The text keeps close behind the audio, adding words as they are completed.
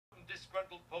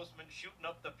disgruntled postman shooting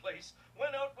up the place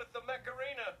went out with the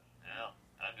Macarena. Well,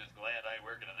 I'm just glad I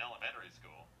work in an elementary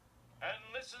school. And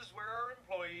this is where our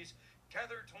employees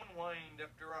gather to unwind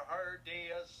after a hard day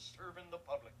as serving the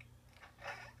public.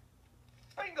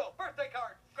 Bingo! Birthday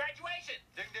card! Graduation!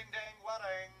 Ding, ding, ding,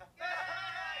 wedding.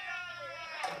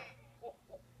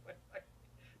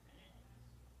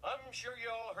 I'm sure you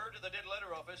all heard of the dead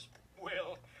letter office.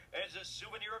 Well, as a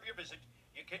souvenir of your visit,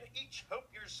 you can each help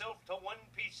yourself to one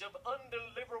piece of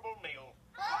undeliverable mail.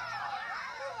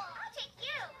 I'll take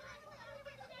you.